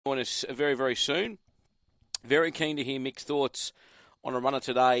Join us very, very soon. Very keen to hear Mick's thoughts on a runner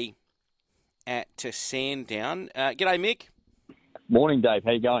today at Sandown. G'day, Mick. Morning, Dave. How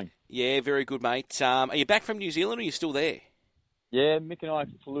you going? Yeah, very good, mate. Are you back from New Zealand or are you still there? Yeah, Mick and I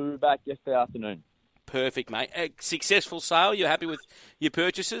flew back yesterday afternoon. Perfect, mate. A successful sale. You're happy with your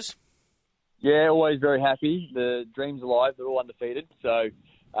purchases? Yeah, always very happy. The dream's alive. They're all undefeated. So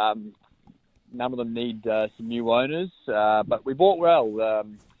none of them need some new owners. But we bought well.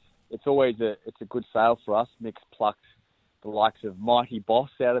 It's always a good sale for us. Mick's plucked the likes of Mighty Boss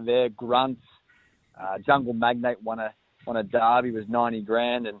out of there, Grunts, Jungle Magnate won a derby, was 90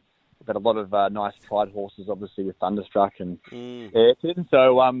 grand, and we've had a lot of nice tried horses, obviously, with Thunderstruck and Ayrton.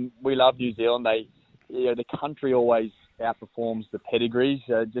 So we love New Zealand. The country always outperforms the pedigrees.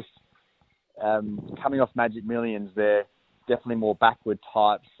 Coming off Magic Millions, they're definitely more backward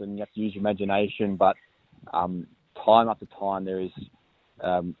types, and you have to use your imagination. But time after time, there is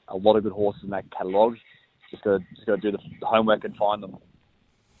a lot of good horses in that catalogue. Just got to do the homework and find them.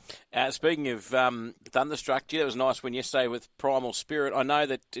 Speaking of Thunderstruck, that was a nice win yesterday with Primal Spirit. I know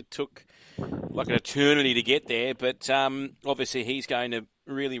that it took like an eternity to get there, but obviously he's going to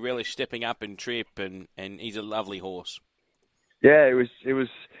really relish stepping up and trip, and he's a lovely horse. Yeah, it was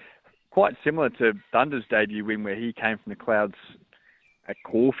quite similar to Thunder's debut win, where he came from the clouds at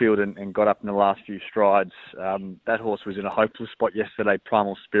Caulfield and got up in the last few strides. That horse was in a hopeless spot yesterday,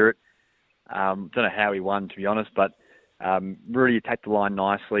 Primal Spirit. Don't know how he won, to be honest, but really attacked the line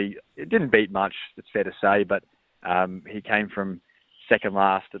nicely. It didn't beat much, it's fair to say, but he came from second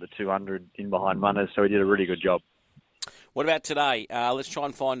last at the 200 in behind runners, so he did a really good job. What about today? Let's try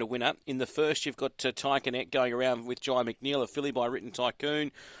and find a winner. In the first, you've got Tyconet going around with Jai McNeil, a filly by Written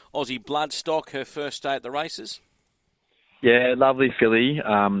Tycoon. Aussie Bloodstock, her first day at the races. Yeah, lovely filly.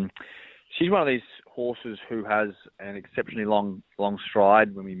 She's one of these horses who has an exceptionally long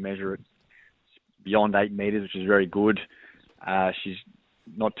stride. When we measure it, beyond 8 metres, which is very good. She's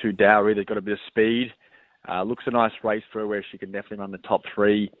not too dour either, got a bit of speed. Looks a nice race for her where she can definitely run the top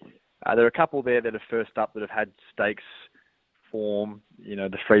 3. There are a couple there that are first up that have had stakes form,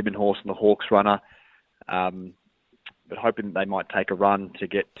 the Freedman horse and the Hawks runner, but hoping they might take a run to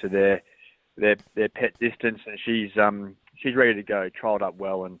get to their pet distance. And she's ready to go, trialled up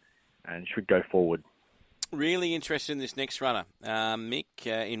well and should go forward. Really interested in this next runner, Mick,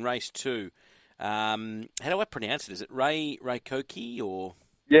 in race 2. How do I pronounce it? Is it Raikoki or?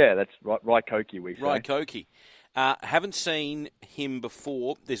 Yeah, that's Raikoki, we say. Raikoki. Haven't seen him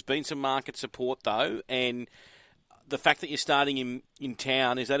before. There's been some market support, though, and the fact that you're starting him in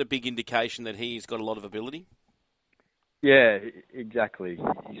town, is that a big indication that he's got a lot of ability? Yeah, exactly.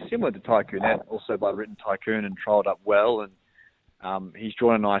 He's similar to Tycoonet, also by Written Tycoon, and trialled up well, and he's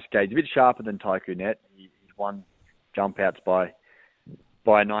drawn a nice gauge. A bit sharper than Tycoonet. He's won jump outs by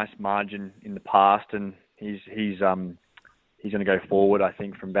a nice margin in the past, and he's going to go forward, I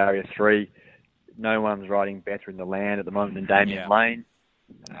think, from barrier 3. No one's riding better in the land at the moment than Damien Lane.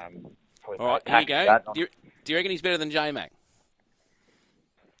 All right, here you go. Do you reckon he's better than J-Mac?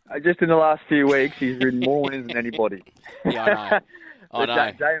 Just in the last few weeks, he's ridden more winners than anybody. Yeah, I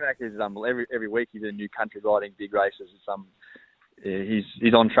know. J-Mac is every week he's in a new country riding big races.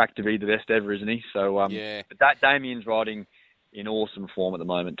 He's on track to be the best ever, isn't he? So but Damien's riding in awesome form at the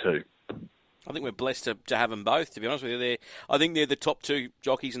moment too. I think we're blessed to have them both, to be honest with you. I think they're the top 2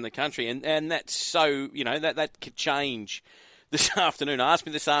 jockeys in the country, and that's so, that could change this afternoon. Ask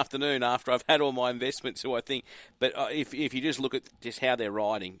me this afternoon after I've had all my investments, who I think. But if you just look at just how they're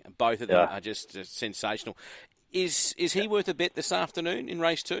riding, both of them are just sensational. Is he worth a bet this afternoon in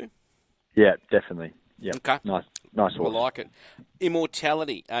race 2? Yeah, definitely. Yeah. Okay. Nice horse. I like it.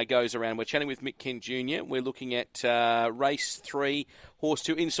 Immortality goes around. We're chatting with Mick Kent Jr. We're looking at race 3, horse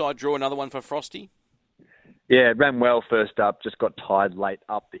 2, inside draw, another one for Frosty. Yeah, ran well first up, just got tired late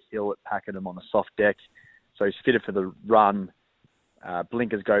up the hill at Pakenham on the soft deck. So he's fitted for the run.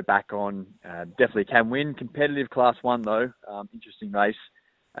 Blinkers go back on. Definitely can win. Competitive Class 1 though. Interesting race.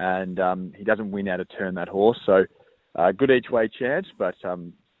 And he doesn't win out of turn, that horse. So good each way chance, but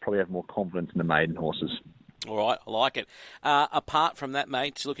probably have more confidence in the maiden horses. All right, I like it. Apart from that,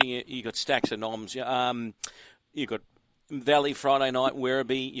 mates, looking at, you've got stacks of noms. You've got Valley Friday night,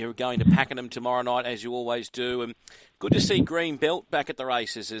 Werribee. You're going to Pakenham tomorrow night, as you always do. And good to see Green Belt back at the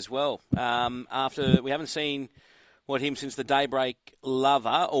races as well. After we haven't seen him since the Daybreak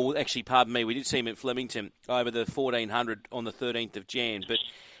Lover, or actually, pardon me, we did see him at Flemington over the 1400 on the 13th of Jan. But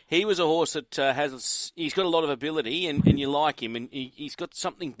he was a horse that he's got a lot of ability, and you like him, and he's got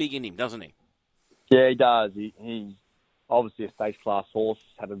something big in him, doesn't he? Yeah, he does. He's obviously a stage-class horse,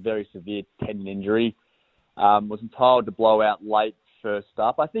 had a very severe tendon injury. Was entitled to blow out late first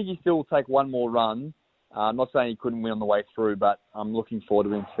up. I think he still will take one more run. I'm not saying he couldn't win on the way through, but I'm looking forward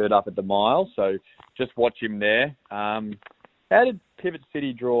to him third up at the mile. So just watch him there. How did Pivot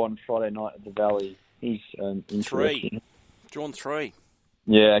City draw on Friday night at the Valley? He's interesting. 3. Drawn 3.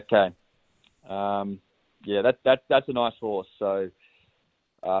 Yeah, okay. That's a nice horse. So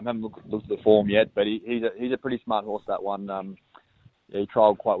I haven't looked at the form yet, but he's a pretty smart horse, that one. He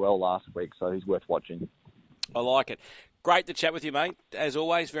trialled quite well last week, so he's worth watching. I like it. Great to chat with you, mate. As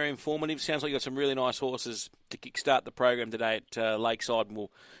always, very informative. Sounds like you've got some really nice horses to kickstart the program today at Lakeside, and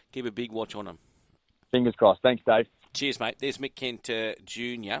we'll keep a big watch on them. Fingers crossed. Thanks, Dave. Cheers, mate. There's Mick Kent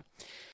Jr.